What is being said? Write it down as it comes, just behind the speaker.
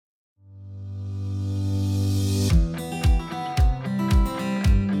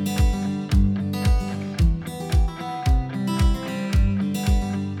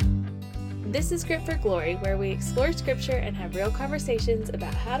This is Script for Glory, where we explore Scripture and have real conversations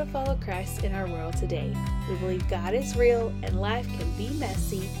about how to follow Christ in our world today. We believe God is real and life can be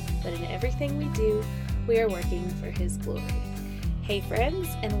messy, but in everything we do, we are working for His glory. Hey friends,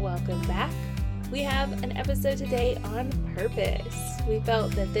 and welcome back. We have an episode today on purpose. We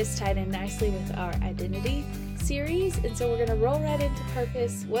felt that this tied in nicely with our identity series, and so we're going to roll right into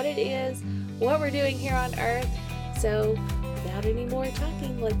purpose, what it is, what we're doing here on earth. So without any more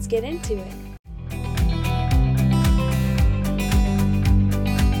talking, let's get into it.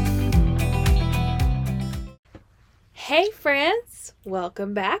 Hey friends,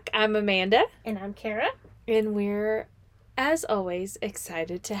 welcome back. I'm Amanda. And I'm Kara. And we're, as always,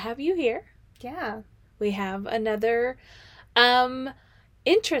 excited to have you here. Yeah. We have another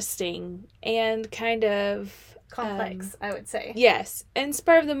interesting and kind of complex, I would say. Yes, and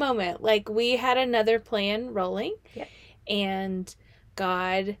spur of the moment. Like, we had another plan rolling. Yeah. And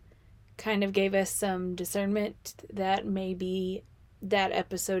God kind of gave us some discernment that maybe that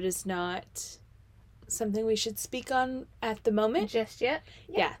episode is not something we should speak on at the moment. Just yet.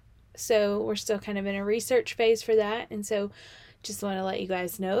 Yeah. So we're still kind of in a research phase for that. And so just want to let you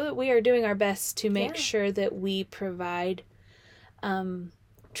guys know that we are doing our best to make sure that we provide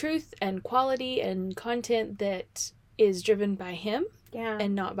truth and quality and content that is driven by Him. Yeah.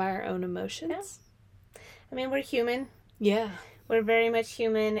 And not by our own emotions. Yeah. I mean, we're human. Yeah. We're very much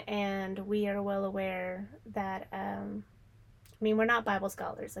human, and we are well aware that, we're not Bible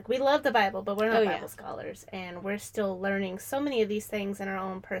scholars. Like, we love the Bible, but we're not Bible scholars. And we're still learning so many of these things in our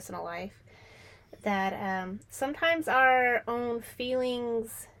own personal life that sometimes our own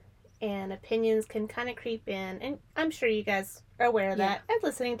feelings and opinions can kind of creep in. And I'm sure you guys are aware of that and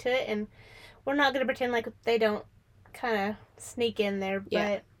listening to it. And we're not going to pretend like they don't kind of sneak in there.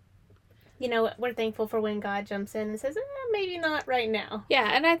 But, you know, we're thankful for when God jumps in and says, maybe not right now.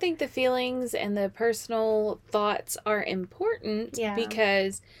 Yeah, and I think the feelings and the personal thoughts are important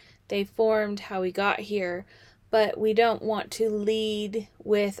because they formed how we got here. But we don't want to lead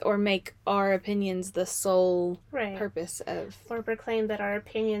with or make our opinions the sole purpose of... Or proclaim that our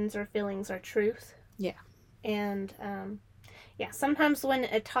opinions or feelings are truth. Yeah. And, sometimes when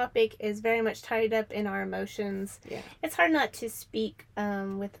a topic is very much tied up in our emotions, it's hard not to speak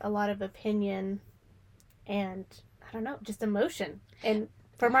with a lot of opinion and, I don't know, just emotion. And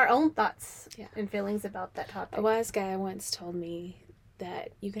from our own thoughts and feelings about that topic. A wise guy once told me that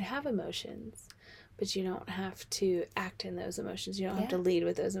you can have emotions, but you don't have to act in those emotions. You don't have to lead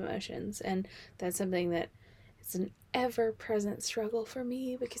with those emotions. And that's something that is an ever-present struggle for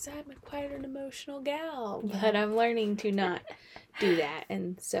me because I'm quite an emotional gal. Yeah. But I'm learning to not do that.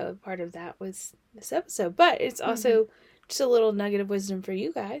 And so part of that was this episode. But it's also just a little nugget of wisdom for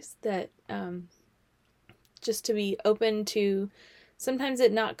you guys that just to be open to sometimes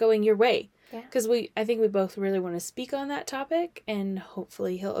it not going your way. Because I think we both really want to speak on that topic. And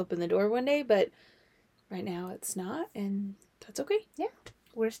hopefully He'll open the door one day. But right now it's not, and that's okay. Yeah.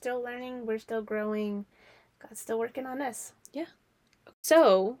 We're still learning. We're still growing. God's still working on us. Yeah.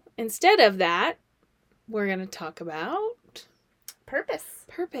 So, instead of that, we're going to talk about... Purpose.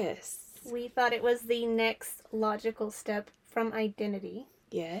 Purpose. We thought it was the next logical step from identity.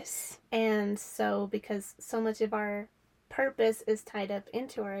 Yes. And so, because so much of our purpose is tied up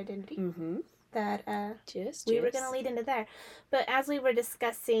into our identity... that we were going to lead into there. But as we were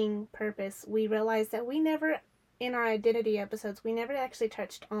discussing purpose, we realized that we never, in our identity episodes, we never actually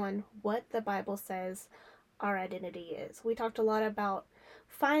touched on what the Bible says our identity is. We talked a lot about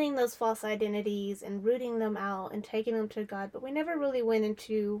finding those false identities and rooting them out and taking them to God, but we never really went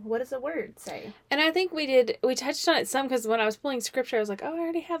into what does the Word say. And I think we touched on it some because when I was pulling scripture, I was like, oh, I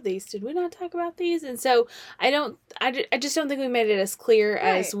already have these. Did we not talk about these? And so I just don't think we made it as clear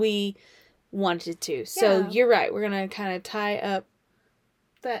as we wanted to. So you're right. We're going to kind of tie up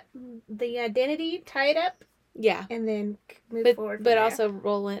the identity, tie it up. Yeah. And then move forward. But also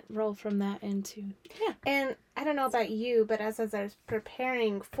roll from that into. Yeah. And I don't know about you, but as I was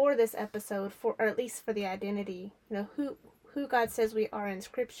preparing for this episode, or at least for the identity, you know, who God says we are in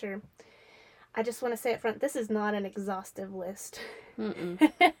Scripture, I just want to say up front, this is not an exhaustive list.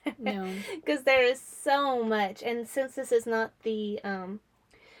 No. Because there is so much. And since this is not the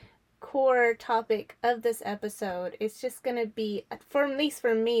core topic of this episode, it's just going to be, at least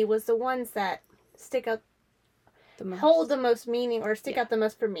for me, was the ones that stick out, hold the most meaning, or stick out the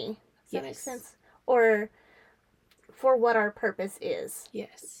most for me. Does that make sense? Or for what our purpose is.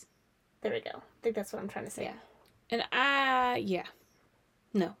 Yes. There we go. I think that's what I'm trying to say. Yeah. And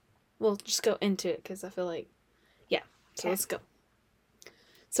no. We'll just go into it because I feel like, so let's go.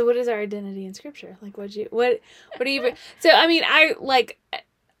 So what is our identity in Scripture? Like, what do you, so, I mean,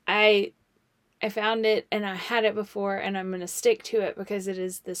 I I found it and I had it before, and I'm going to stick to it because it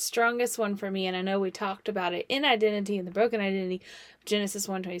is the strongest one for me. And I know we talked about it in identity, in the broken identity, Genesis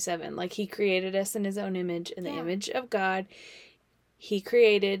 1:27. Like, he created us in his own image, in the image of God. He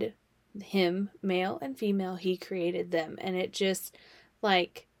created him, male and female. He created them. And it just,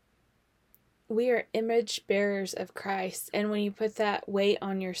 like, we are image bearers of Christ. And when you put that weight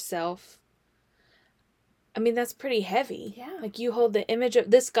on yourself, I mean, that's pretty heavy. Yeah. Like, you hold the image of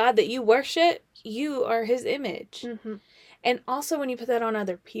this God that you worship, you are his image. Mm-hmm. And also when you put that on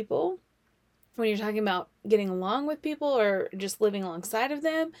other people, when you're talking about getting along with people or just living alongside of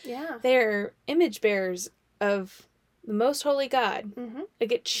them, they're image bearers of the most holy God. Mm-hmm.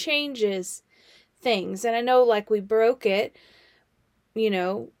 Like, it changes things. And I know, like, we broke it, you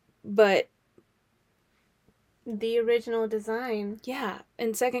know, but the original design. Yeah.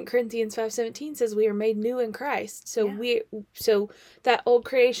 And 2 Corinthians 5:17 says we are made new in Christ. So so that old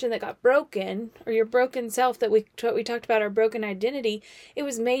creation that got broken, or your broken self that we talked about, our broken identity, it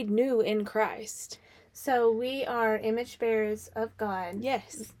was made new in Christ. So we are image bearers of God.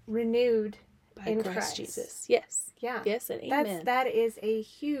 Yes. Renewed by in Christ Jesus. Yes. Yeah. Yes, and amen. That is a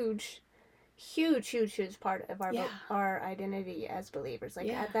huge part of our identity as believers.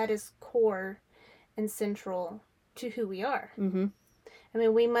 Like, that is core and central to who we are. Mm-hmm. I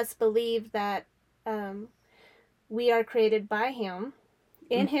mean, we must believe that we are created by him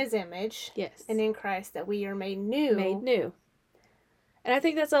in his image. Yes. And in Christ, that we are made new. Made new. And I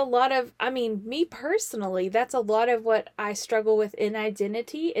think that's a lot of, I mean, me personally, that's a lot of what I struggle with in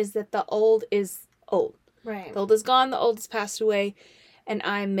identity, is that the old is old. Right. The old is gone, the old has passed away, and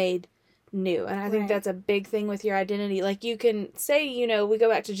I'm made new. And I think that's a big thing with your identity. Like, you can say, you know, we go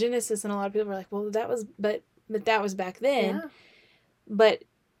back to Genesis and a lot of people are like, well, that was, but that was back then. Yeah. But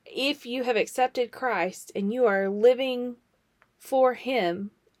if you have accepted Christ and you are living for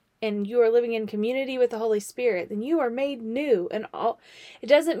him and you are living in community with the Holy Spirit, then you are made new. And it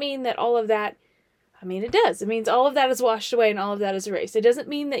doesn't mean that all of that, I mean, it does. It means all of that is washed away and all of that is erased. It doesn't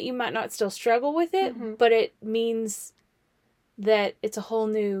mean that you might not still struggle with it, but it means that it's a whole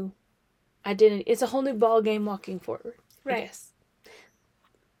new identity. It's a whole new ball game walking forward. Right. Yes.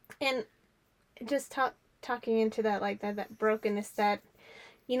 And just talking into that, like that brokenness, that,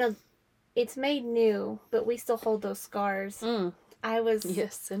 you know, it's made new, but we still hold those scars.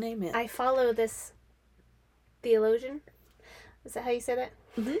 Yes, and amen. I follow this theologian. Is that how you say that?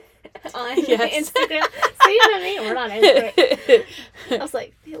 Mm-hmm. On Instagram. See what I mean? We're not Instagram. I was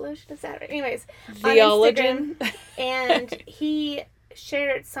like, theologian, is that right? Anyways, theologian. And he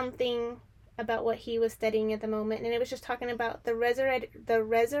shared something about what he was studying at the moment, and it was just talking about the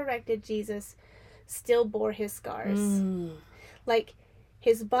resurrected Jesus still bore his scars. Like,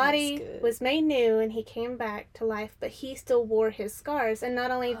 his body was made new and he came back to life, but he still wore his scars. And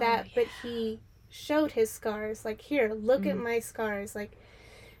not only that, but he showed his scars. Like, here, look at my scars. Like,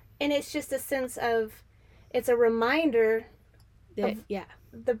 and it's just a sense of, it's a reminder of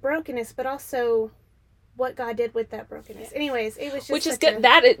the brokenness, but also what God did with that brokenness. Anyways, it was just, which is good.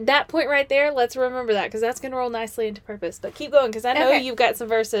 That point right there, let's remember that, because that's going to roll nicely into purpose. But keep going, because I know you've got some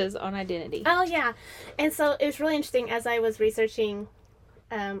verses on identity. Oh, yeah. And so it was really interesting as I was researching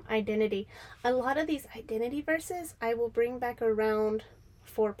identity. A lot of these identity verses I will bring back around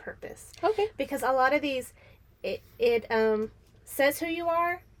for purpose. Okay. Because a lot of these, it says who you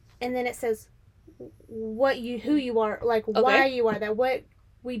are, and then it says who you are, like why you are that, what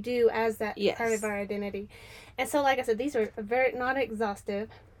we do as that part of our identity. And so, like I said, these are very not exhaustive,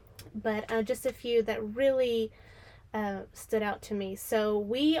 but just a few that really stood out to me. So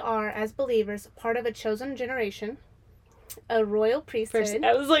we are, as believers, part of a chosen generation, a royal priesthood.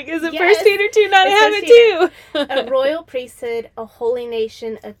 I was like, is it 1 Peter 2? Not I have it too. A royal priesthood, a holy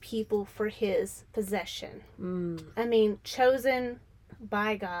nation, a people for his possession. I mean, chosen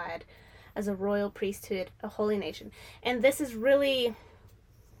by God as a royal priesthood, a holy nation. And this is really,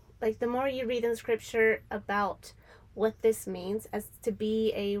 like, the more you read in scripture about what this means as to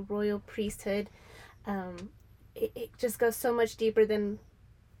be a royal priesthood, it just goes so much deeper than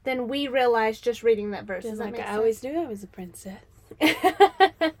we realize just reading that verse. Like, I always knew I was a princess.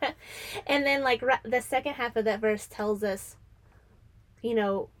 And then, like, the second half of that verse tells us, you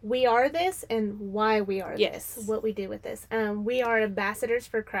know, we are this and why we are this, what we do with this. We are ambassadors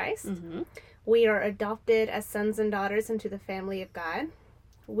for Christ. We are adopted as sons and daughters into the family of God.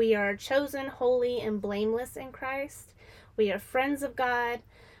 We are chosen, holy, and blameless in Christ. We are friends of God.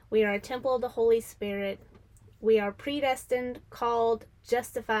 We are a temple of the Holy Spirit. We are predestined, called,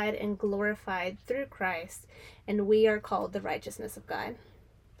 justified, and glorified through Christ. And we are called the righteousness of God.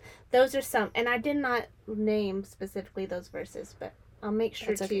 Those are some. And I did not name specifically those verses, but I'll make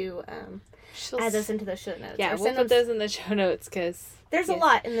sure to add those into the show notes. Yeah, we'll put those in the show notes because there's a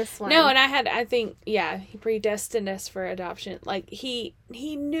lot in this one. No, and I think, he predestined us for adoption. Like, he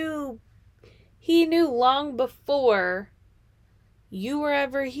knew long before you were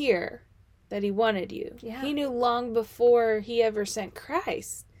ever here that he wanted you. Yeah. He knew long before he ever sent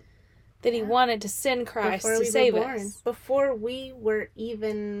Christ that he wanted to send Christ to save us. Before we were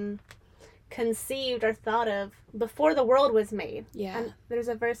even conceived or thought of, before the world was made. Yeah. And there's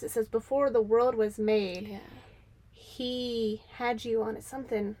a verse that says, before the world was made, he had you on it.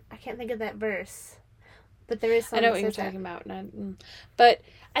 Something, I can't think of that verse, but there is something. I know what you're talking about. But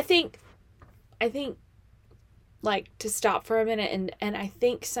I think, like, to stop for a minute, and I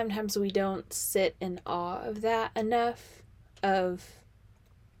think sometimes we don't sit in awe of that enough, of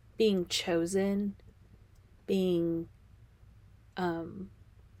being chosen, being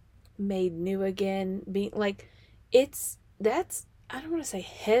made new again, being like, that's I don't want to say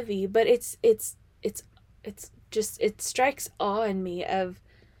heavy, but it's just, it strikes awe in me of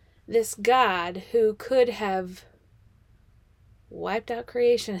this God who could have wiped out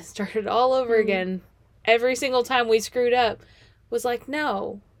creation and started all over again every single time we screwed up, was like,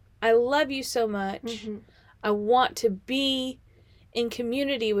 no, I love you so much. Mm-hmm. I want to be in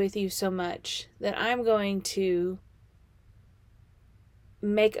community with you so much that I'm going to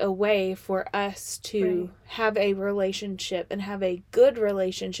make a way for us to have a relationship, and have a good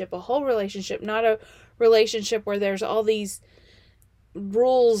relationship, a whole relationship, not a relationship where there's all these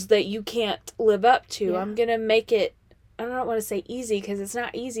rules that you can't live up to. I'm going to make it, I don't want to say easy because it's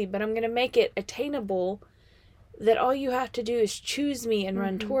not easy, but I'm going to make it attainable, that all you have to do is choose me and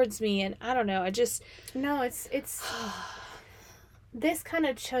run towards me. And I don't know, No, it's this kind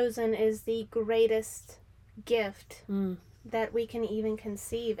of chosen is the greatest gift that we can even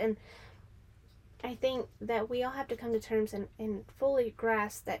conceive. And I think that we all have to come to terms and fully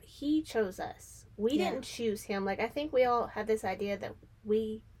grasp that he chose us. We didn't choose him. Like, I think we all have this idea that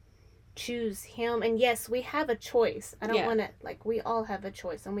we choose him, and yes, we have a choice. I don't want to, like, we all have a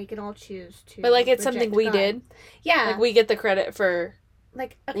choice, and we can all choose to, but like, it's something we did. Like, we get the credit for,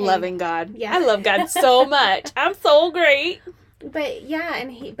 like, loving God. I love God so much. I'm so great. But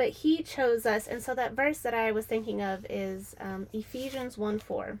he chose us. And so that verse that I was thinking of is Ephesians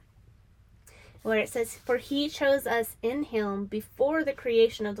 1:4, where it says, for he chose us in him before the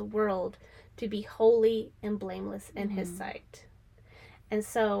creation of the world to be holy and blameless in his sight. And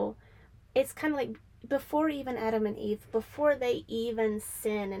so it's kind of like, before even Adam and Eve, before they even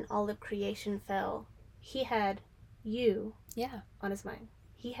sinned and all of creation fell, he had you on his mind.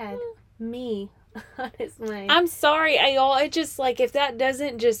 He had me on his mind. I'm sorry, y'all. It just, like, if that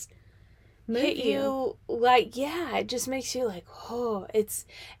doesn't just hit you, like, it just makes you like, oh,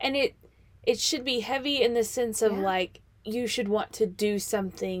 it should be heavy in the sense of, like, you should want to do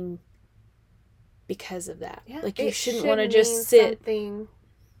something because of that. Like, you shouldn't want to just sit.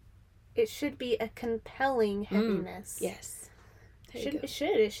 It should be a compelling heaviness. Yes. It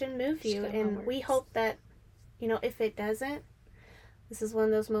should move you. And we hope that, if it doesn't, this is one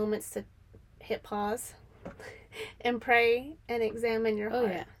of those moments to hit pause and pray and examine your heart. Oh,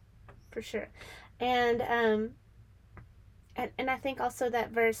 yeah. For sure. And I think also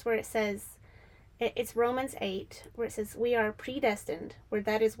that verse where it says, it's Romans 8, where it says, we are predestined, where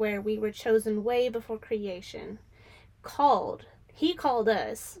that is where we were chosen way before creation, called. He called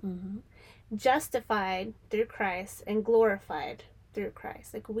us, justified through Christ, and glorified through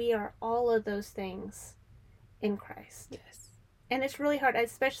Christ. Like, we are all of those things in Christ. Yes. And it's really hard,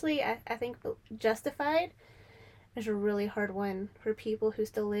 especially, I think, justified is a really hard one for people who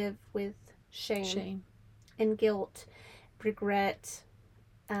still live with shame. And guilt, regret,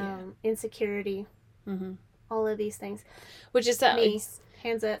 insecurity, all of these things. Which is me.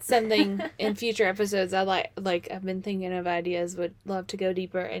 Hands up. Something in future episodes I like I've been thinking of ideas, would love to go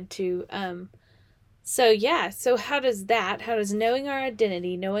deeper into. So how does knowing our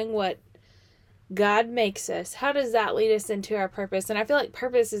identity, knowing what God makes us, how does that lead us into our purpose? And I feel like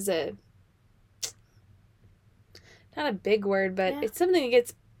purpose is not a big word, but it's something that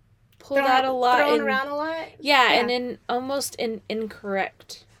gets pulled out a lot. Thrown around a lot? Yeah, and in almost in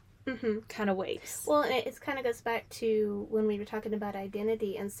incorrect kind of ways. Well, and it kind of goes back to when we were talking about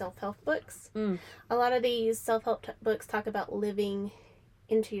identity and self-help books. A lot of these self-help books talk about living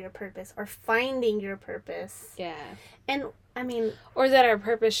into your purpose or finding your purpose. Yeah. And, I mean... Or that our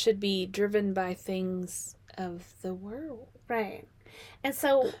purpose should be driven by things of the world. Right. And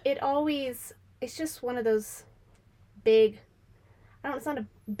so it's just one of those big... it's not a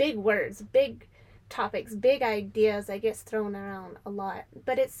big words, big topics, big ideas that gets thrown around a lot.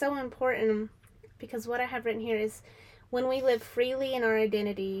 But it's so important, because what I have written here is, When we live freely in our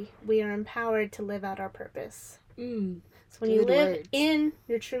identity, we are empowered to live out our purpose. So when you live in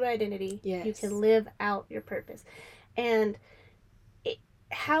your true identity, you can live out your purpose. And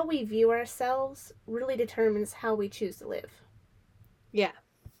how we view ourselves really determines how we choose to live. Yeah.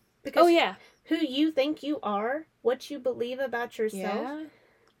 Because who you think you are, what you believe about yourself.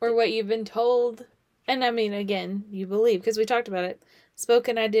 Or what you've been told. And I mean, again, you believe, because we talked about it.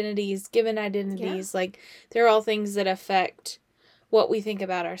 Spoken identities, given identities, like, they're all things that affect what we think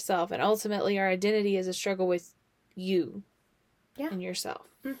about ourselves. And ultimately, our identity is a struggle with you and yourself.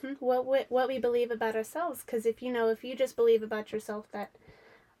 Mm-hmm. What we believe about ourselves. Because if you just believe about yourself that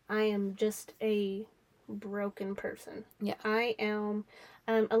I am just a broken person. Yeah. I am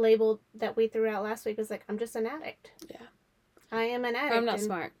a label that we threw out last week was like, I'm just an addict. Yeah. I am an addict. I'm not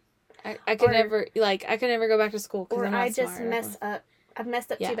smart. I could never go back to school because I'm not smart. Or I just mess up. I've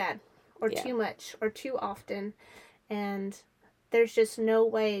messed up too bad. Or too much. Or too often. And there's just no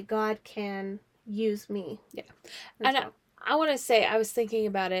way God can use me. Yeah. And I want to say, I was thinking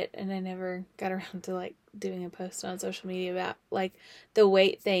about it and I never got around to like doing a post on social media about like the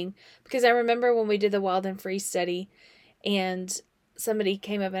weight thing, because I remember when we did the Wild and Free study and somebody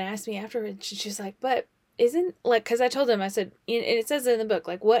came up and asked me afterwards, she's like, but isn't, like, because I told them, I said, and it says in the book,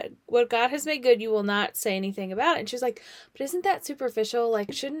 like, what God has made good, you will not say anything about it. And she's like, but isn't that superficial?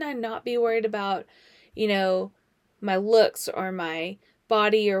 Like, shouldn't I not be worried about, my looks or my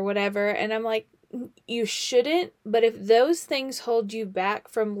body or whatever? And I'm like, you shouldn't, but if those things hold you back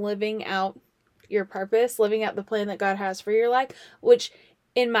from living out your purpose, living out the plan that God has for your life, which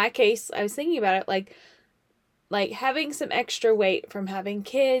in my case, I was thinking about it, like having some extra weight from having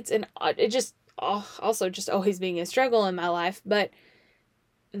kids, and it just also just always being a struggle in my life, but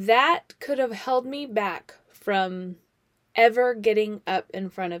that could have held me back from ever getting up in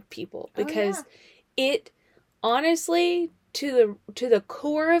front of people, because it honestly, to the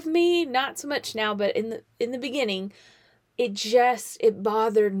core of me, not so much now, but in the beginning, it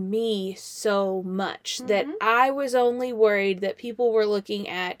bothered me so much that I was only worried that people were looking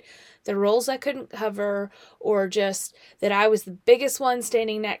at the roles I couldn't cover, or just that I was the biggest one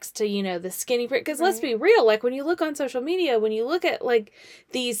standing next to, the skinny, because let's be real, like when you look on social media, when you look at like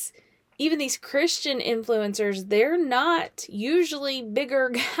even these Christian influencers, they're not usually bigger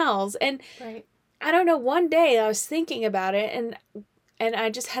gals. And I don't know, one day I was thinking about it and I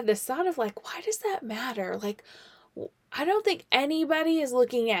just had this thought of like, why does that matter? Like, I don't think anybody is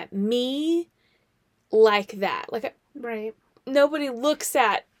looking at me like that. Like, nobody looks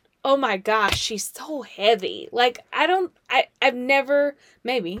at, oh my gosh, she's so heavy. Like, I've never,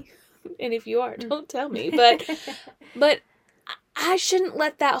 maybe, and if you are, don't tell me, but I shouldn't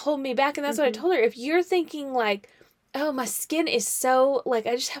let that hold me back. And that's what I told her. If you're thinking like, oh, my skin is so, like,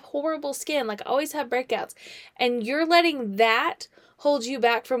 I just have horrible skin, like, I always have breakouts, and you're letting that hold you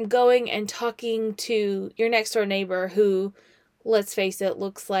back from going and talking to your next door neighbor who, let's face it,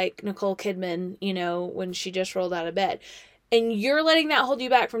 looks like Nicole Kidman, when she just rolled out of bed. And you're letting that hold you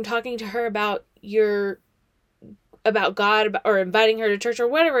back from talking to her about God, or inviting her to church or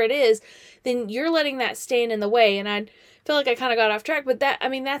whatever it is, then you're letting that stand in the way. And I feel like I kind of got off track, but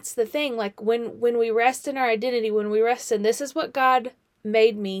that's the thing. Like when we rest in our identity, when we rest in, this is what God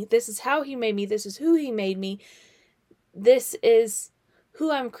made me, this is how he made me, this is who he made me, this is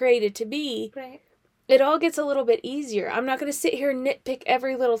who I'm created to be. It all gets a little bit easier. I'm not going to sit here and nitpick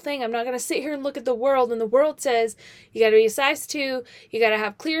every little thing. I'm not going to sit here and look at the world, and the world says you got to be a size 2, you got to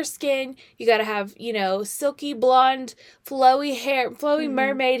have clear skin, you got to have, silky blonde, flowy hair, flowy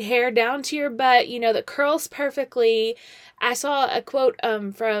mermaid hair down to your butt, that curls perfectly. I saw a quote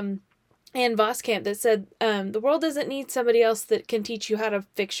from Ann Voskamp that said, the world doesn't need somebody else that can teach you how to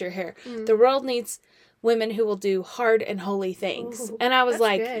fix your hair. The world needs women who will do hard and holy things. And I was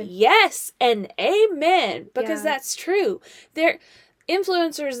like, good. Yes and amen, because that's true. They're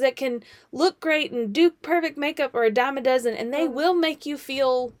influencers that can look great and do perfect makeup or a dime a dozen, and they will make you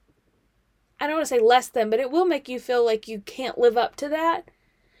feel, I don't want to say less than, but it will make you feel like you can't live up to that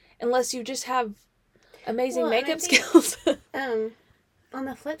unless you just have amazing makeup skills. On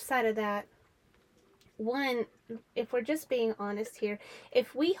the flip side of that, one, if we're just being honest here,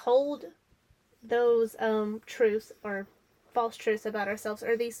 if we hold those truths or false truths about ourselves,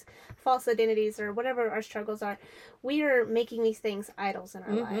 or these false identities, or whatever our struggles are, we are making these things idols in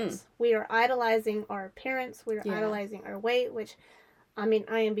our lives. We are idolizing our appearance, we are idolizing our weight, which, I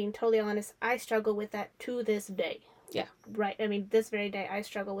am being totally honest, I struggle with that to this day. This very day I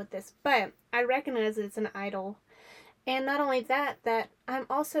struggle with this, but I recognize that it's an idol. And not only that I'm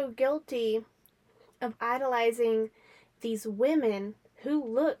also guilty of idolizing these women who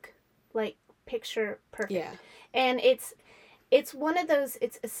look like picture perfect. Yeah. And it's one of those,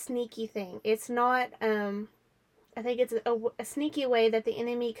 it's a sneaky thing. It's not, I think it's a sneaky way that the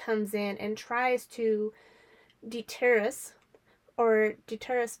enemy comes in and tries to deter us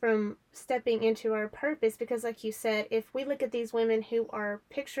from stepping into our purpose. Because like you said, if we look at these women who are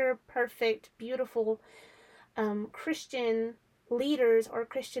picture perfect, beautiful Christian leaders or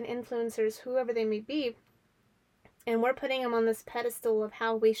Christian influencers, whoever they may be, and we're putting them on this pedestal of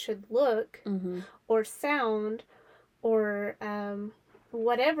how we should look or sound or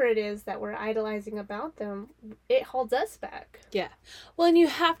whatever it is that we're idolizing about them, it holds us back. Yeah. Well, and you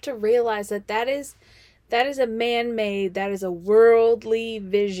have to realize that is a man-made, that is a worldly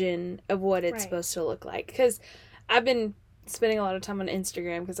vision of what it's supposed to look like. Because I've been spending a lot of time on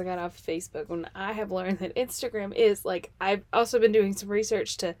Instagram because I got off Facebook, and I have learned that Instagram is like, I've also been doing some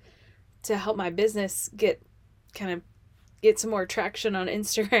research to help my business get some more traction on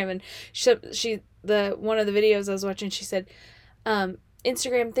Instagram. And one of the videos I was watching, she said,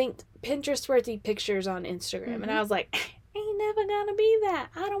 Instagram, think Pinterest worthy pictures on Instagram. And I was like, ain't never gonna be that.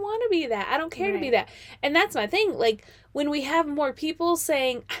 I don't want to be that. I don't care to be that. And that's my thing. Like, when we have more people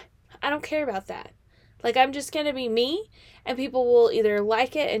saying, I don't care about that. Like, I'm just gonna be me, and people will either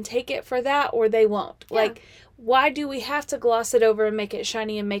like it and take it for that, or they won't. Yeah. Like, why do we have to gloss it over and make it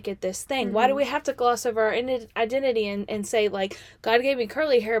shiny and make it this thing? Why do we have to gloss over our identity and say, like, God gave me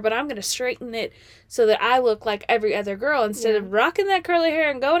curly hair, but I'm going to straighten it so that I look like every other girl, instead of rocking that curly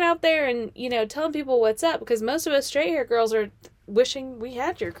hair and going out there and, telling people what's up? Because most of us straight hair girls are wishing we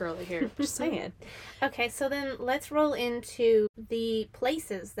had your curly hair. Just saying. Okay, so then let's roll into the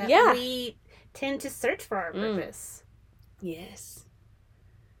places that we tend to search for our purpose. Yes.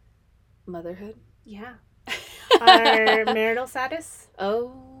 Motherhood. Yeah. Our marital status.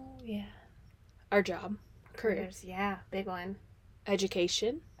 Oh, yeah. Our job. Careers. Yeah, big one.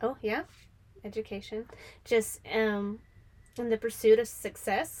 Education. Oh, yeah. Education. Just in the pursuit of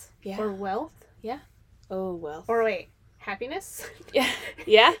success or wealth. Yeah. Oh, wealth. Or wait, happiness? Yeah.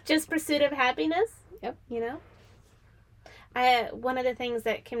 Yeah. Just pursuit of happiness. Yep. One of the things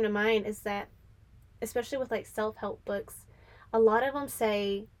that came to mind is that, especially with like self-help books, a lot of them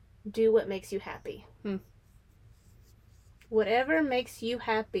say, do what makes you happy. Whatever makes you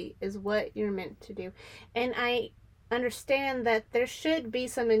happy is what you're meant to do. And I understand that there should be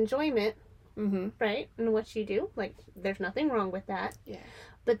some enjoyment, right, in what you do. Like, there's nothing wrong with that. Yeah.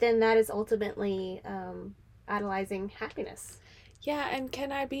 But then that is ultimately idolizing happiness. Yeah, and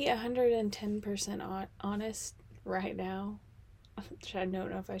can I be 110% honest right now? Which I don't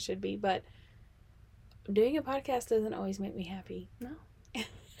know if I should be, but doing a podcast doesn't always make me happy. No.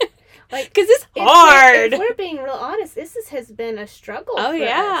 Like, because it's hard. If we're being real honest, this has been a struggle for us.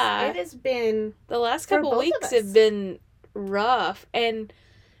 It has been. The last couple weeks have been rough. And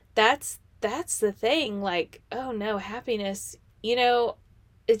that's the thing. Like, oh no, happiness, it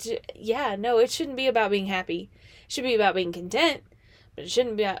shouldn't be about being happy. It should be about being content. But it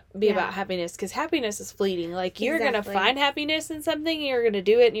shouldn't be about happiness, because happiness is fleeting. Like, you're going to find happiness in something, and you're going to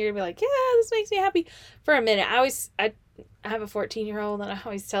do it, and you're going to be like, yeah, this makes me happy for a minute. I have a 14-year-old, and I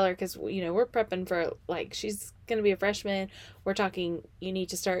always tell her, because, we're prepping for, like, she's going to be a freshman. We're talking, you need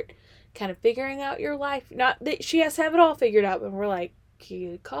to start kind of figuring out your life. Not that she has to have it all figured out, but we're like,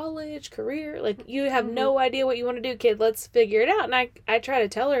 college, career, like, you have no idea what you want to do, kid. Let's figure it out. And I try to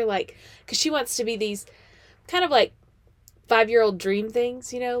tell her, like, because she wants to be these kind of, like, 5-year-old dream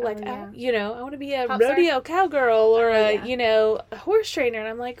things, I want to be a rodeo cowgirl or a horse trainer. And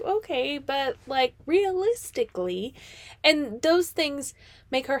I'm like, okay, but like, realistically, and those things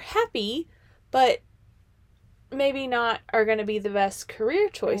make her happy, but maybe not are going to be the best career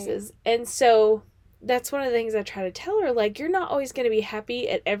choices. Right. And so that's one of the things I try to tell her, like, you're not always going to be happy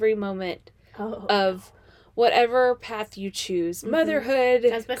at every moment of whatever path you choose. Motherhood,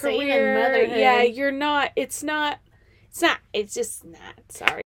 career. Motherhood. Yeah, you're not, it's just not.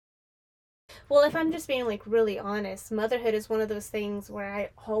 Sorry. Well, if I'm just being, like, really honest, motherhood is one of those things where I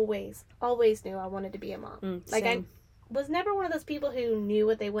always knew I wanted to be a mom. Like, I was never one of those people who knew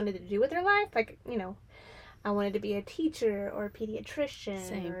what they wanted to do with their life. Like, I wanted to be a teacher or a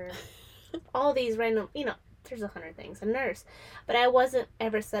pediatrician or all these random, there's 100 things, a nurse. But I wasn't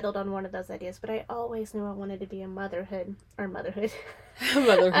ever settled on one of those ideas. But I always knew I wanted to be a motherhood. Motherhood.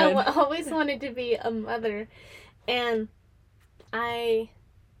 I always wanted to be a mother. And I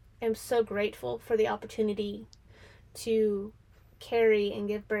am so grateful for the opportunity to carry and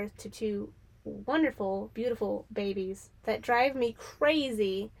give birth to 2 wonderful, beautiful babies that drive me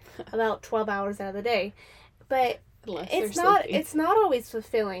crazy about 12 hours out of the day. But it's not always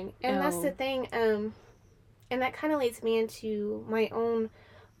fulfilling. And that's the thing. And that kind of leads me into my own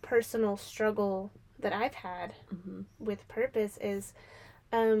personal struggle that I've had with purpose is,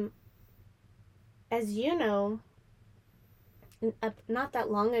 as you know, not that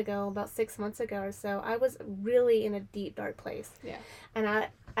long ago, about 6 months ago or so, I was really in a deep, dark place. Yeah. And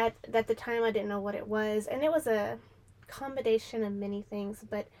at the time, I didn't know what it was. And it was a combination of many things.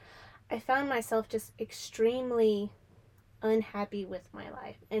 But I found myself just extremely unhappy with my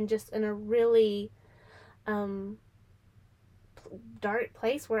life. And just in a really dark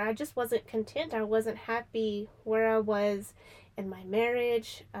place where I just wasn't content. I wasn't happy where I was in my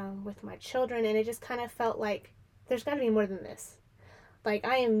marriage, with my children. And it just kind of felt like, there's got to be more than this. Like,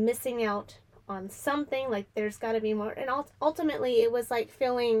 I am missing out on something. Like, there's got to be more. And ultimately, it was like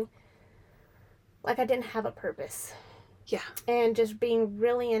feeling like I didn't have a purpose. Yeah. And just being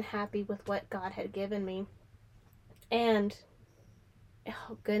really unhappy with what God had given me. And,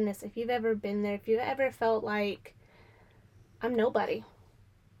 oh goodness, if you've ever been there, if you've ever felt like, I'm nobody.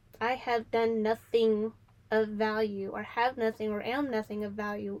 I have done nothing of value, or have nothing, or am nothing of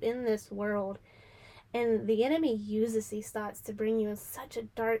value in this world. And the enemy uses these thoughts to bring you in such a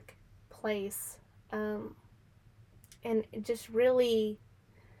dark place. And it just really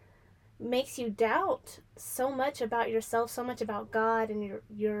makes you doubt so much about yourself, so much about God and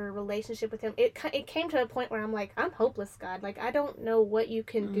your relationship with Him. It came to a point where I'm like, I'm hopeless, God. Like, I don't know what you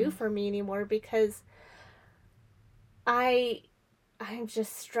can do for me anymore, because I'm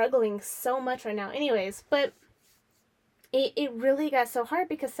just struggling so much right now. Anyways, but it really got so hard,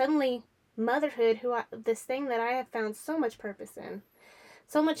 because suddenly motherhood, this thing that I have found so much purpose in,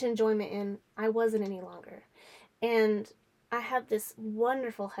 so much enjoyment in, I wasn't any longer. And I have this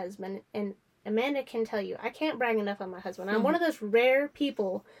wonderful husband, and Amanda can tell you, I can't brag enough on my husband. I'm one of those rare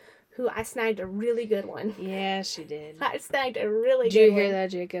people who I snagged a really good one. Yeah, she did. I snagged a really good one. Did you hear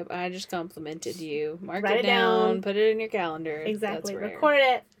that, Jacob? I just complimented you. Mark it down, put it in your calendar. Exactly. Record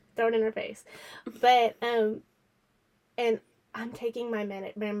it, throw it in her face. But, and I'm taking my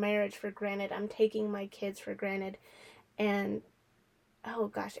marriage for granted. I'm taking my kids for granted. And, oh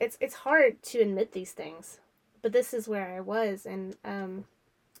gosh, it's hard to admit these things. But this is where I was. And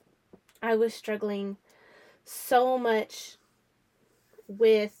I was struggling so much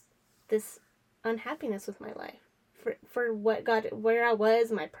with this unhappiness with my life. For what God, where I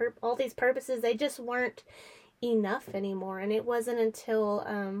was, all these purposes, they just weren't enough anymore. And it wasn't until,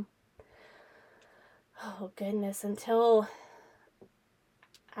 until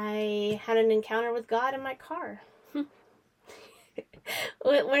I had an encounter with God in my car.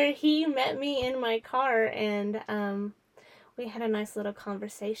 Where He met me in my car, and we had a nice little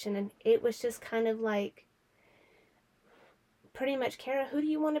conversation, and it was just kind of like, pretty much, Kara, who do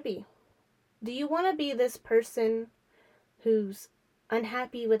you want to be? Do you want to be this person who's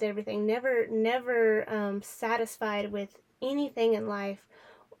unhappy with everything, never satisfied with anything in life?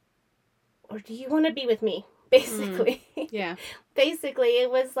 Or do you want to be with me? Basically. Yeah. Basically,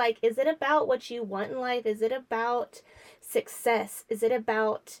 it was like, is it about what you want in life? Is it about success? Is it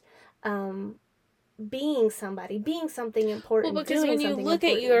about being somebody, being something important? Well, because when you look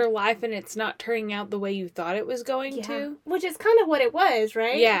at your life and it's not turning out the way you thought it was going to. Which is kind of what it was,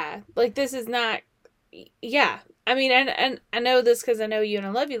 right? Yeah. Like, this is not... Yeah. I mean, and I know this because I know you and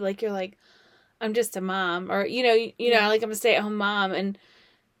I love you. Like, you're like, I'm just a mom. Or, you know, like, I'm a stay-at-home mom. And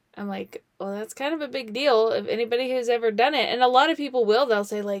I'm like, well, that's kind of a big deal if anybody who's ever done it. And a lot of people they'll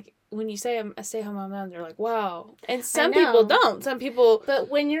say, like, when you say I'm a stay-at-home mom, they're like, wow. And some people don't. Some people... But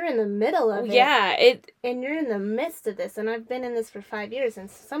when you're in the middle of it... Yeah, and you're in the midst of this, and I've been in this for 5 years, and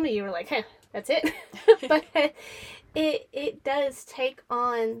some of you were like, hey, that's it. But it does take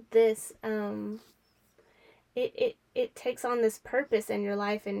on this... It takes on this purpose in your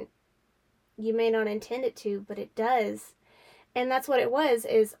life, and you may not intend it to, but it does. And that's what it was,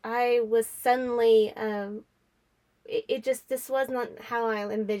 is I was suddenly, this wasn't how I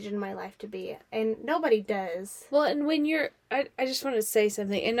envisioned my life to be. And nobody does. Well, and when I just want to say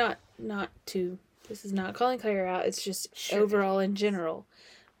something, and not to, this is not calling Claire out, it's just overall in general.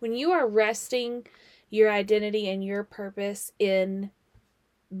 When you are resting your identity and your purpose in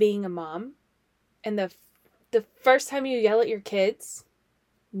being a mom, and the first time you yell at your kids,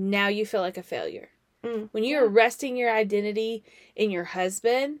 now you feel like a failure. When you're resting your identity in your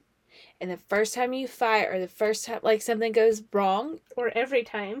husband, and the first time you fight, or the first time, like, something goes wrong. Or every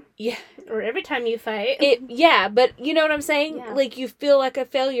time. Yeah. Or every time you fight. Yeah, but you know what I'm saying? Yeah. Like, you feel like a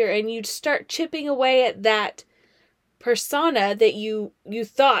failure, and you start chipping away at that persona that you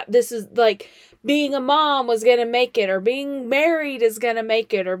thought this is, like, being a mom was going to make it, or being married is going to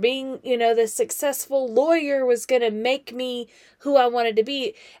make it, or being, the successful lawyer was going to make me who I wanted to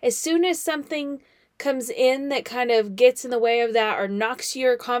be. As soon as something comes in that kind of gets in the way of that or knocks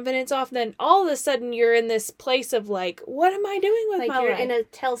your confidence off, then all of a sudden you're in this place of like, what am I doing with my life? Like you're in a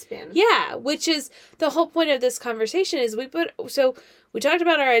tailspin. Yeah, which is the whole point of this conversation is we talked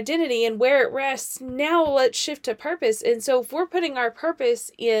about our identity and where it rests. Now let's shift to purpose. And so if we're putting our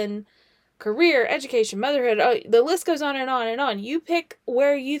purpose in career, education, motherhood, the list goes on and on and on. You pick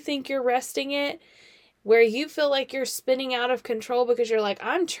where you think you're resting it, where you feel like you're spinning out of control because you're like,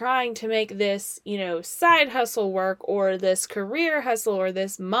 I'm trying to make this, side hustle work or this career hustle or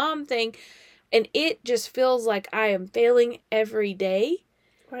this mom thing. And it just feels like I am failing every day.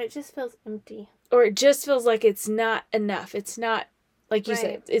 Or it just feels empty. Or it just feels like it's not enough. It's not, like you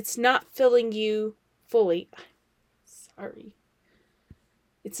said, it's not filling you fully. Sorry.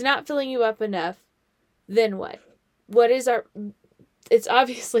 It's not filling you up enough. Then what? It's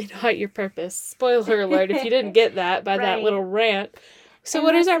obviously not your purpose. Spoiler alert if you didn't get that by that little rant. So and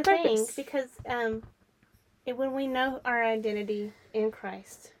what is our purpose? Because when we know our identity in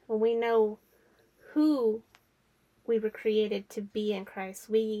Christ, when we know who we were created to be in Christ,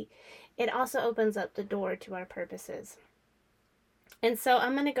 it also opens up the door to our purposes. And so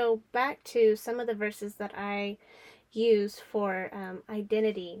I'm going to go back to some of the verses that I use for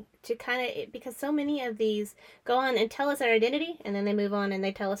identity to kind of, because so many of these go on and tell us our identity and then they move on and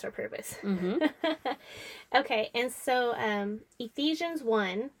they tell us our purpose. Mm-hmm. Okay, and so Ephesians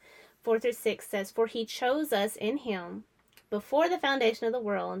 1:4-6 says, "For he chose us in him before the foundation of the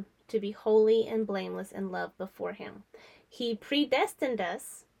world to be holy and blameless in love before him. He predestined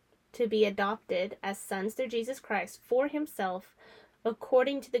us to be adopted as sons through Jesus Christ for himself,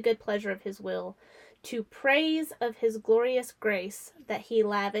 according to the good pleasure of his will, to praise of his glorious grace that he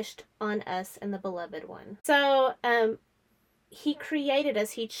lavished on us in the beloved one." So, he created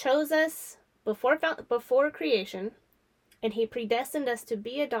us. He chose us before creation, and he predestined us to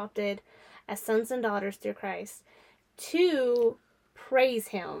be adopted as sons and daughters through Christ to praise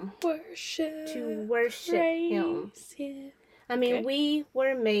him. To worship him. I mean, we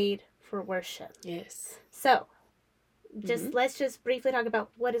were made for worship. Yes. So, let's just briefly talk about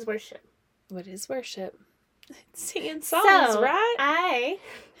what is worship. What is worship? Singing songs, right? I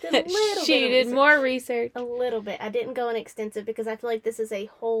did a little bit. She did more research. A little bit. I didn't go in extensive because I feel like this is a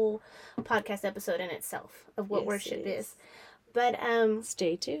whole podcast episode in itself of what worship is. But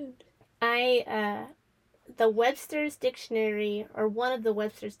stay tuned. The Webster's Dictionary, or one of the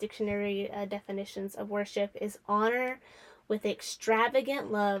Webster's Dictionary definitions of worship is honor with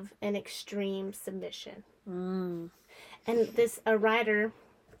extravagant love and extreme submission. Mm. And a writer,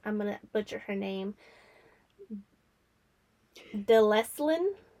 I'm going to butcher her name,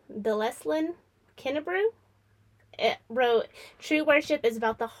 Deleslin Kennebrew, wrote, "True worship is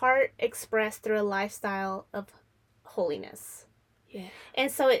about the heart expressed through a lifestyle of holiness." Yeah.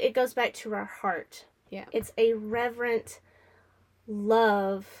 And so it goes back to our heart. Yeah. It's a reverent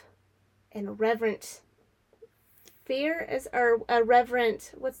love and reverent fear, or a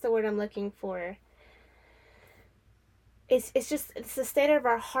reverent, what's the word I'm looking for? It's the state of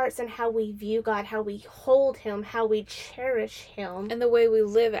our hearts and how we view God, how we hold him, how we cherish him. And the way we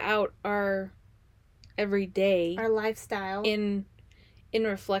live out our everyday. Our lifestyle. In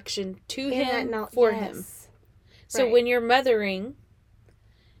reflection to him, for him. So right. When you're mothering,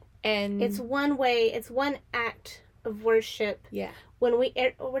 and it's one way, it's one act of worship. Yeah. When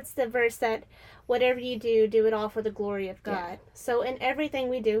what's the verse that, whatever you do, do it all for the glory of God. Yeah. So in everything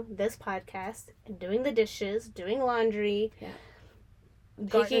we do, this podcast, and doing the dishes, doing laundry,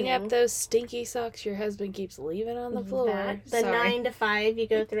 picking up those stinky socks your husband keeps leaving on the floor. The 9 to 5 you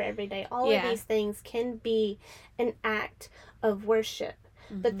go through every day. All of these things can be an act of worship.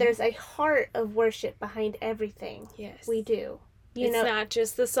 Mm-hmm. But there's a heart of worship behind everything we do. It's not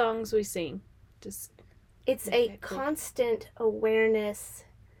just the songs we sing. It's a constant awareness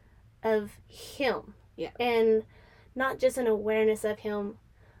of him. Yeah. And not just an awareness of him,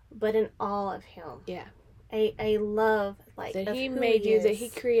 but an awe of him. Yeah. A love, like, that of he who made he you, is. that he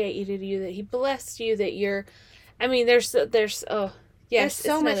created you, that he blessed you, that you're, I mean, there's so much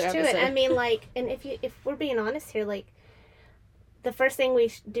to it. I mean, like, and if we're being honest here, like, the first thing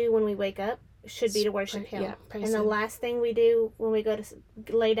we do when we wake up should be to worship him. Yeah, and the last thing we do when we go to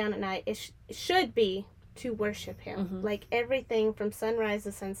lay down at night, it should be to worship him. Mm-hmm. Like, everything from sunrise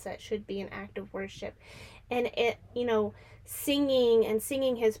to sunset should be an act of worship. And it,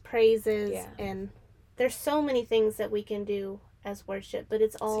 singing his praises, and there's so many things that we can do as worship, but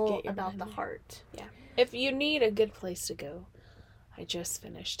it's all about the heart. Yeah. If you need a good place to go, I just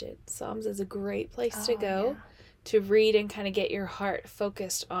finished it. Psalms is a great place to go to read and kind of get your heart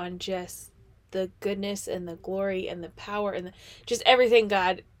focused on just the goodness and the glory and the power and just everything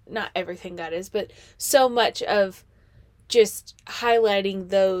God not everything God is, but so much of just highlighting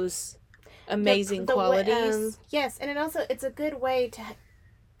those amazing qualities. Yes, and it's a good way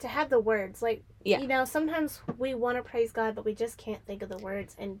to have the words. Like, sometimes we want to praise God, but we just can't think of the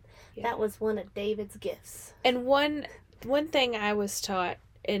words, and that was one of David's gifts. And one thing I was taught,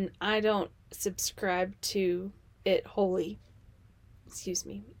 and I don't subscribe to it wholly,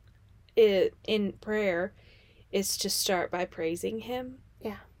 in prayer, is to start by praising Him.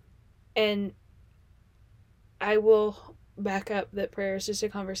 Yeah. And I will back up that prayer is just a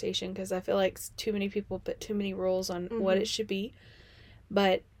conversation, because I feel like too many people put too many rules on what it should be.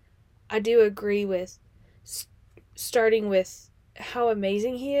 But I do agree with starting with how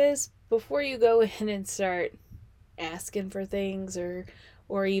amazing He is before you go in and start asking for things or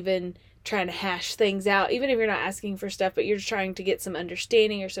even trying to hash things out. Even if you're not asking for stuff, but you're just trying to get some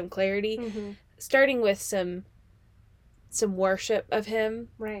understanding or some clarity. Starting with some worship of Him.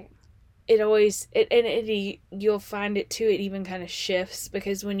 Right. You'll find it too, it even kind of shifts,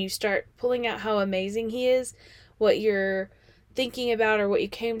 because when you start pulling out how amazing He is, what you're thinking about or what you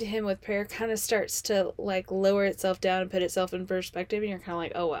came to Him with prayer kind of starts to like lower itself down and put itself in perspective, and you're kind of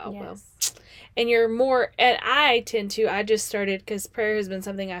like, oh wow, well, and you're more, and I just started, because prayer has been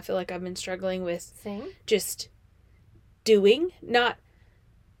something I feel like I've been struggling with. Same. Just doing, not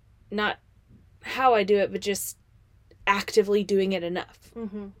how I do it, but just actively doing it enough.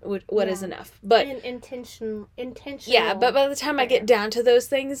 What is enough? But intentional. Yeah, but by the time I get down to those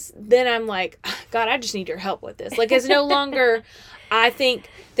things, then I'm like, God, I just need your help with this. Like, it's no longer, I think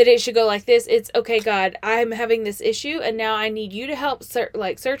that it should go like this. It's, okay, God, I'm having this issue, and now I need you to help.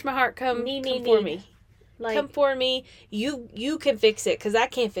 Search my heart. Come for me. Like, come for me. You can fix it, because I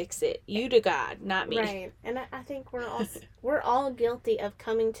can't fix it. You to God, not me. Right. And I think we're all guilty of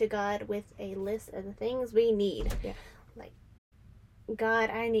coming to God with a list of the things we need. Yeah. Like, God,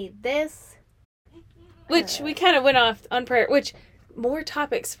 I need this. Which we kind of went off on prayer. Which, more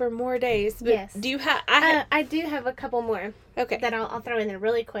topics for more days. But yes. Do you have? I do have a couple more. Okay. That I'll throw in there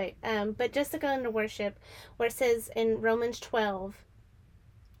really quick. But just to go into worship, where it says in Romans 12,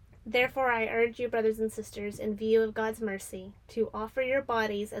 therefore I urge you, brothers and sisters, in view of God's mercy, to offer your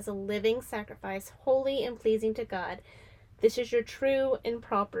bodies as a living sacrifice, holy and pleasing to God. This is your true and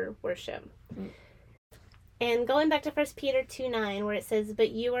proper worship. And going back to 1 Peter 2:9, where it says, but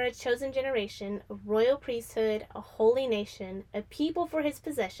you are a chosen generation, a royal priesthood, a holy nation, a people for His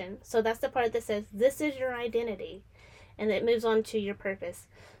possession. So that's the part that says, this is your identity. And it moves on to your purpose.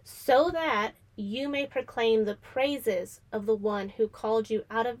 So that you may proclaim the praises of the one who called you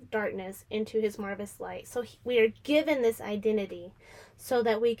out of darkness into His marvelous light. So we are given this identity so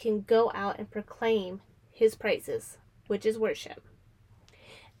that we can go out and proclaim His praises, which is worship.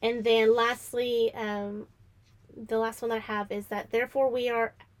 And then lastly, the last one that I have is that therefore we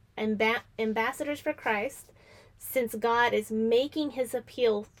are ambassadors for Christ. Since God is making His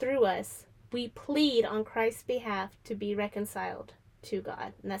appeal through us, we plead on Christ's behalf to be reconciled to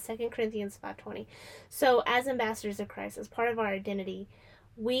God. And that's 2 Corinthians 5:20. So as ambassadors of Christ, as part of our identity,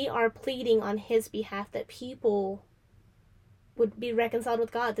 we are pleading on His behalf that people would be reconciled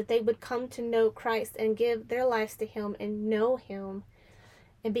with God, that they would come to know Christ and give their lives to Him and know Him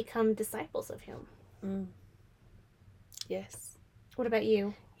and become disciples of Him. Yes. What about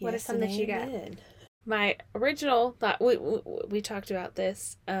you? What are some that you got? My original thought, we talked about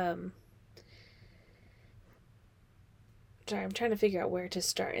this. Sorry, I'm trying to figure out where to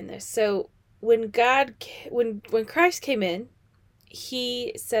start in this. So when Christ came in,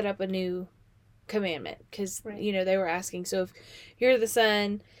 He set up a new commandment, because they were asking, so if you're the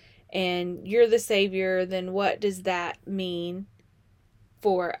Son and you're the Savior, then what does that mean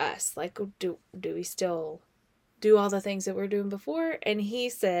for us? Like, do we still do all the things that we're doing before? And He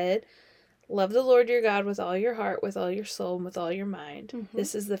said, love the Lord your God with all your heart, with all your soul, and with all your mind.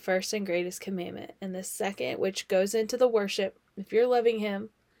 This is the first and greatest commandment. And the second, which goes into the worship, if you're loving Him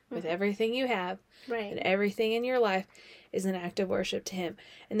with everything you have and everything in your life, is an act of worship to Him.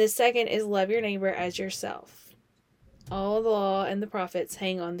 And the second is love your neighbor as yourself. All the law and the prophets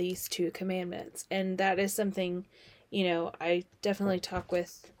hang on these two commandments. And that is something, I definitely talk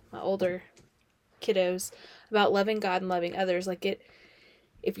with my older kiddos about loving God and loving others. Like,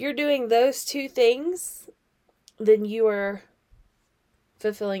 if you're doing those two things, then you are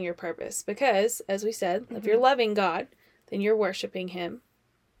fulfilling your purpose. Because, as we said, if you're loving God, then you're worshiping Him.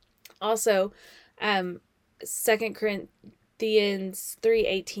 Also, 2 Corinthians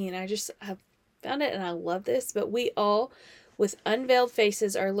 3:18, I found it and I love this. But we all, with unveiled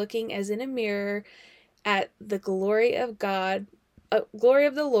faces, are looking as in a mirror at the glory of God, glory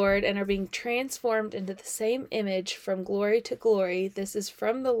of the Lord and are being transformed into the same image from glory to glory. This is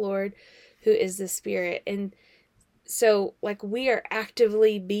from the Lord who is the Spirit. And so, like, we are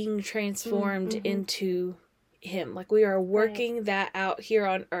actively being transformed into Him. Like, we are working that out here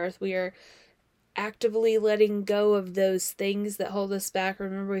on earth. We are actively letting go of those things that hold us back.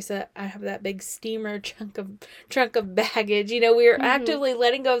 Remember, we said I have that big steamer trunk of baggage. We are actively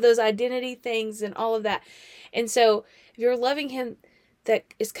letting go of those identity things and all of that. And so if you're loving Him, that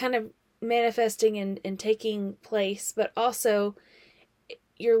is kind of manifesting and taking place, but also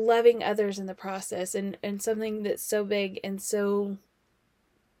you're loving others in the process. And something that's so big and so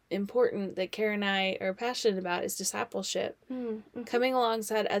important that Kara and I are passionate about is discipleship. Coming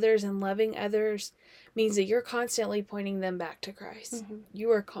alongside others and loving others means that you're constantly pointing them back to Christ.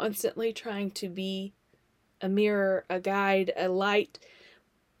 You are constantly trying to be a mirror, a guide, a light.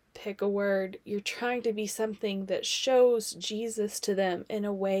 Pick a word. You're trying to be something that shows Jesus to them in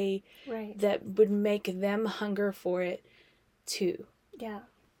a way that would make them hunger for it too. Yeah.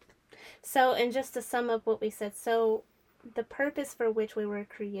 So, and just to sum up what we said, so the purpose for which we were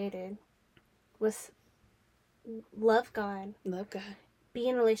created was love God, be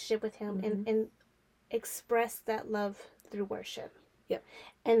in a relationship with Him, and express that love through worship. Yep.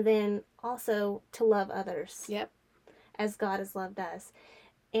 And then also to love others. Yep. As God has loved us.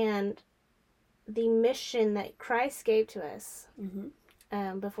 And the mission that Christ gave to us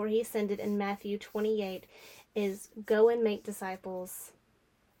before He ascended in Matthew 28 is go and make disciples.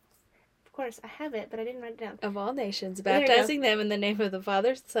 Of course, I have it, but I didn't write it down. Of all nations, baptizing them in the name of the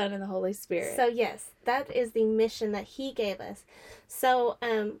Father, Son, and the Holy Spirit. So, yes, that is the mission that He gave us. So,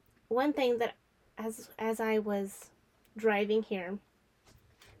 one thing that, as I was driving here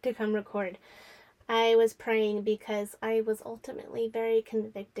to come record, I was praying because I was ultimately very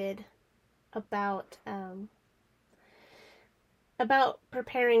convicted about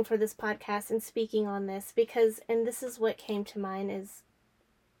preparing for this podcast and speaking on this, because, and this is what came to mind, is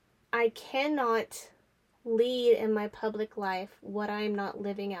I cannot lead in my public life what I am not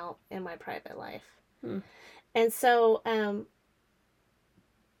living out in my private life. And so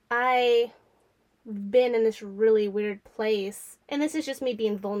I've been in this really weird place, and this is just me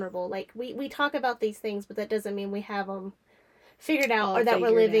being vulnerable. Like, we talk about these things, but that doesn't mean we have them figured out or that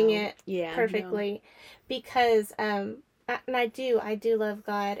we're living it perfectly. Because and I do love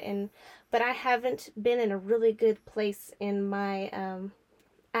God, but I haven't been in a really good place in my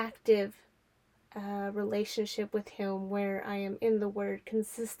active relationship with Him, where I am in the Word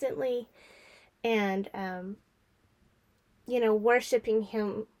consistently and worshiping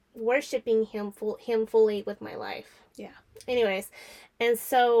Him fully with my life. Yeah. Anyways, and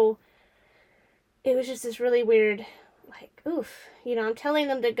so it was just this really weird, like, I'm telling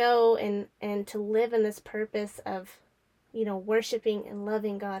them to go and to live in this purpose of worshiping and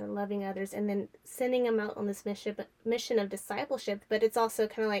loving God and loving others, and then sending them out on this mission of discipleship. But it's also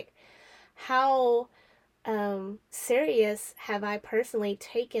kind of like, how serious have I personally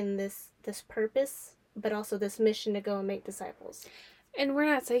taken this purpose, but also this mission to go and make disciples? And we're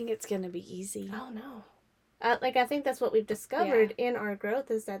not saying it's going to be easy. Oh, no. I think that's what we've discovered in our growth,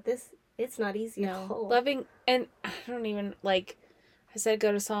 is that it's not easy at all. Loving, and I don't even, like I said,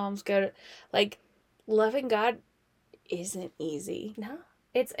 go to Psalms, loving God isn't easy. No.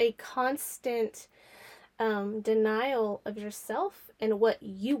 It's a constant denial of yourself and what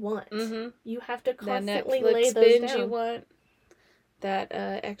you want. You have to constantly lay those binge down. You want, that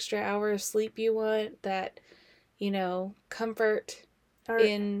extra hour of sleep you want, that, comfort or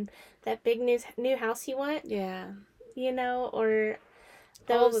in that big new house you want. Yeah. Or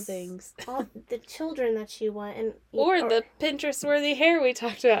all the things. all the children that you want, or the Pinterest-worthy hair we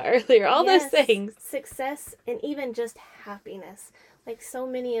talked about earlier. All those things. Success, and even just happiness. Like, so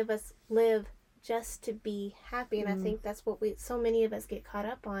many of us live just to be happy, and I think that's what so many of us get caught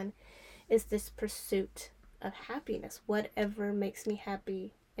up on, is this pursuit of happiness. Whatever makes me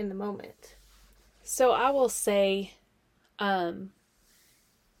happy in the moment. So I will say, kind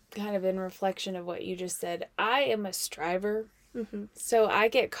of in reflection of what you just said, I am a striver. So I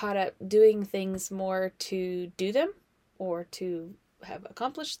get caught up doing things more to do them, or to have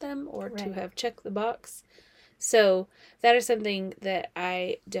accomplished them, or to have checked the box. So that is something that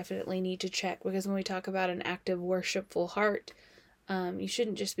I definitely need to check, because when we talk about an active, worshipful heart, you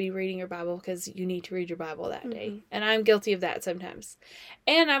shouldn't just be reading your Bible because you need to read your Bible that day. And I'm guilty of that sometimes.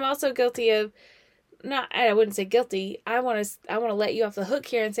 And I'm also guilty of, I wouldn't say guilty. I want to let you off the hook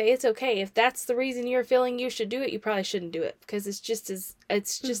here and say it's okay. If that's the reason you're feeling you should do it, you probably shouldn't do it, because it's just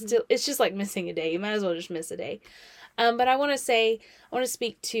like missing a day. You might as well just miss a day. But I want to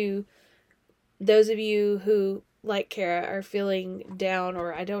speak to those of you who like Kara, are feeling down,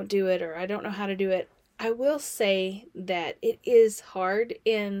 or I don't do it, or I don't know how to do it, I will say that it is hard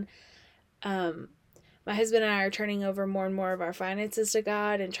in, my husband and I are turning over more and more of our finances to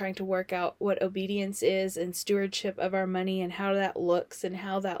God and trying to work out what obedience is and stewardship of our money and how that looks and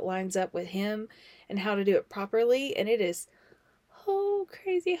how that lines up with Him and how to do it properly. And it is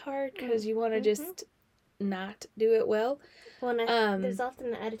crazy hard because you want to just not do it well. Well, there's often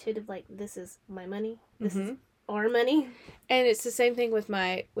an attitude of like, this is my money. This is our money. And it's the same thing with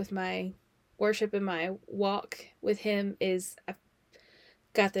my worship and my walk with Him. Is I've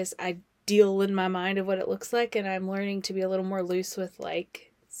got this ideal in my mind of what it looks like, and I'm learning to be a little more loose with,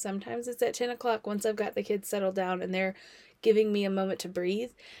 like, sometimes it's at 10 o'clock once I've got the kids settled down and they're giving me a moment to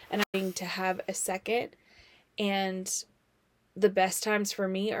breathe and I'm going to have a second. And the best times for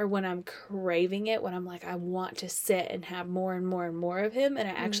me are when I'm craving it, when I'm like, I want to sit and have more and more and more of Him, and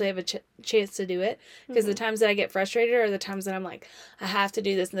I actually have a chance to do it. Because the times that I get frustrated are the times that I'm like, I have to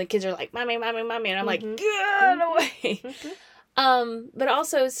do this, and the kids are like, mommy, mommy, mommy, and I'm like, get away. But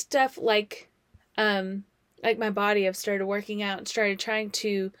also stuff like my body, I've started working out and started trying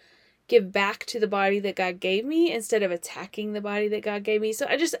to give back to the body that God gave me instead of attacking the body that God gave me. So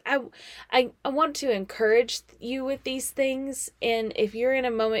I want to encourage you with these things. And if you're in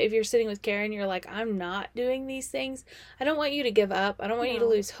a moment, if you're sitting with Karen, you're like, I'm not doing these things, I don't want you to give up. I don't want you to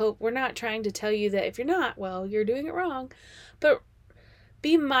lose hope. We're not trying to tell you that if you're not, well, you're doing it wrong. But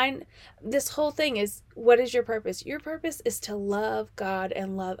this whole thing is, what is your purpose? Your purpose is to love God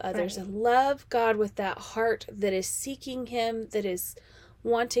and love others, and love God with that heart that is seeking Him, that is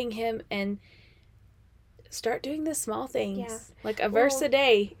wanting Him, and start doing the small things. Yeah. Like a verse a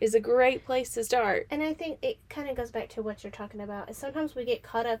day is a great place to start. And I think it kind of goes back to what you're talking about. Is sometimes we get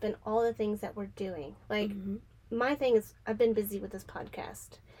caught up in all the things that we're doing. Like my thing is, I've been busy with this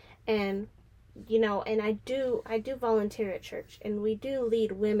podcast, and and I do volunteer at church, and we do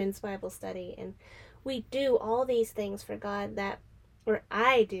lead women's Bible study, and we do all these things for God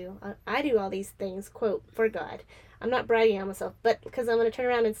I do all these things, quote, for God. I'm not bragging on myself, but because I'm going to turn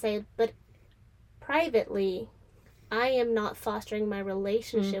around and say, but privately, I am not fostering my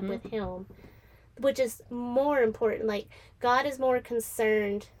relationship with Him, which is more important. Like, God is more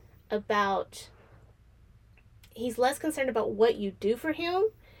concerned about, He's less concerned about what you do for Him,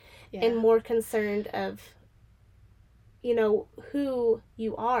 and more concerned of, who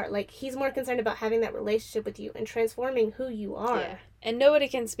you are. Like, He's more concerned about having that relationship with you and transforming who you are. Yeah. And nobody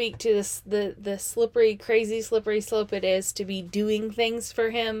can speak to this, the slippery, crazy, slippery slope it is to be doing things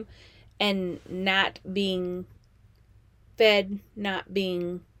for Him and not being fed, not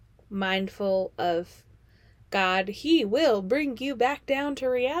being mindful of God. He will bring you back down to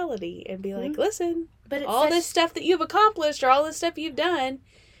reality and be like, listen, but all this stuff that you've accomplished or all this stuff you've done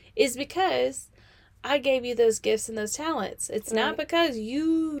is because I gave you those gifts and those talents. It's not because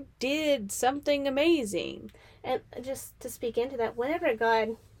you did something amazing. And just to speak into that, whenever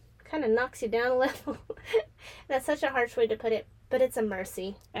God kind of knocks you down a level, that's such a harsh way to put it, but it's a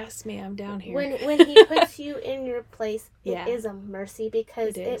mercy. Ask me, I'm down here. When He puts you in your place, it is a mercy,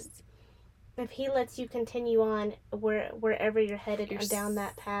 because if He lets you continue on wherever you're headed or down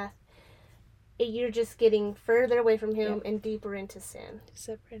that path, you're just getting further away from Him and deeper into sin.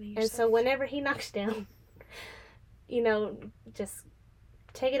 Separating yourself. And so whenever He knocks down, just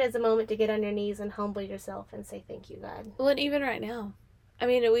take it as a moment to get on your knees and humble yourself and say, thank you, God. Well, and even right now, I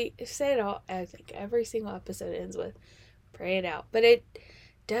mean, we say it all, I think every single episode ends with, pray it out. But it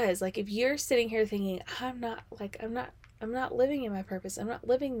does. Like, if you're sitting here thinking, I'm not living in my purpose, I'm not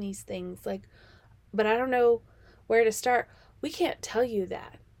living these things, like, but I don't know where to start, we can't tell you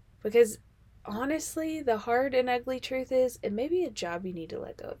that. Because honestly, the hard and ugly truth is, it may be a job you need to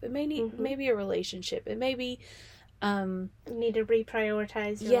let go of. It may be a relationship. It may be you need to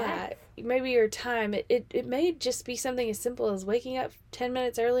reprioritize your life. Maybe your time. It may just be something as simple as waking up 10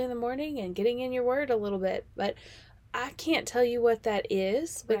 minutes early in the morning and getting in your word a little bit. But I can't tell you what that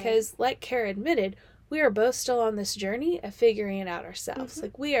is, because like Kara admitted, we are both still on this journey of figuring it out ourselves.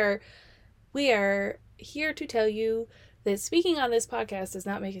 Like, we are here to tell you that speaking on this podcast does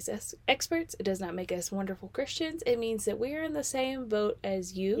not make us experts. It does not make us wonderful Christians. It means that we are in the same boat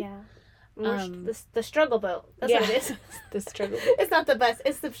as you. Yeah. The struggle boat. That's what it is. The struggle boat. It's not the bus.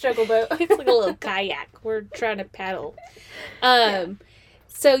 It's the struggle boat. It's like a little kayak. We're trying to paddle.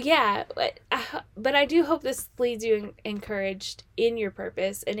 So yeah, but I do hope this leaves you encouraged in your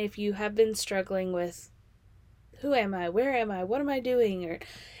purpose. And if you have been struggling with, who am I? Where am I? What am I doing?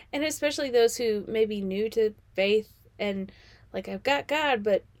 And especially those who may be new to faith and like, I've got God,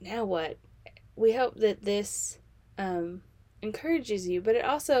 but now what? We hope that this encourages you, but it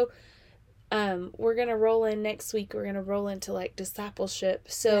also we're going to roll in next week. We're going to roll into like discipleship.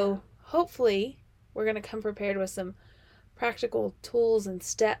 So hopefully we're going to come prepared with some practical tools and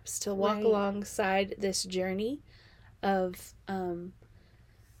steps to walk alongside this journey of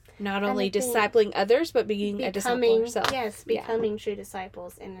not only discipling others, but being a disciple yourself. Yes, becoming true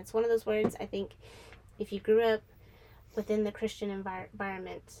disciples. And it's one of those words, I think, if you grew up within the Christian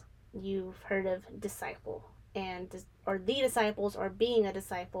environment, you've heard of disciple or the disciples or being a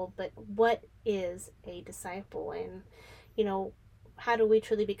disciple. But what is a disciple? And, how do we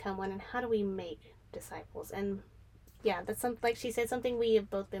truly become one? And how do we make disciples? And that's something, like she said, something we have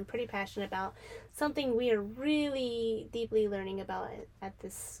both been pretty passionate about, something we are really deeply learning about at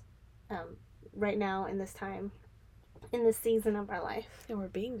this, right now in this time, in this season of our life. And we're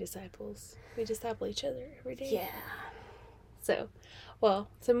being disciples. We disciple each other every day. Yeah. So,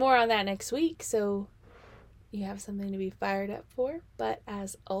 some more on that next week, so you have something to be fired up for. But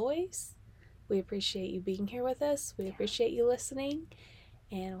as always, we appreciate you being here with us. We appreciate you listening,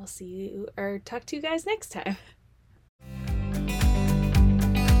 and we'll see you or talk to you guys next time.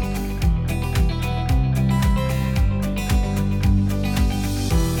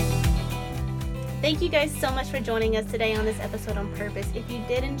 Thank you guys so much for joining us today on this episode on Purpose. If you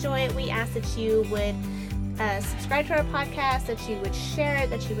did enjoy it, we ask that you would subscribe to our podcast, that you would share it,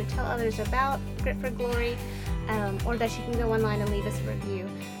 that you would tell others about Grit for Glory, or that you can go online and leave us a review.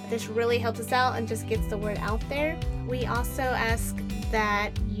 This really helps us out and just gets the word out there. We also ask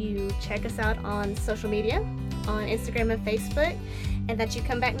that you check us out on social media, on Instagram and Facebook, and that you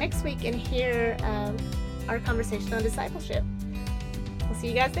come back next week and hear our conversation on discipleship. We'll see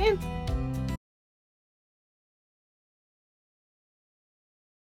you guys then.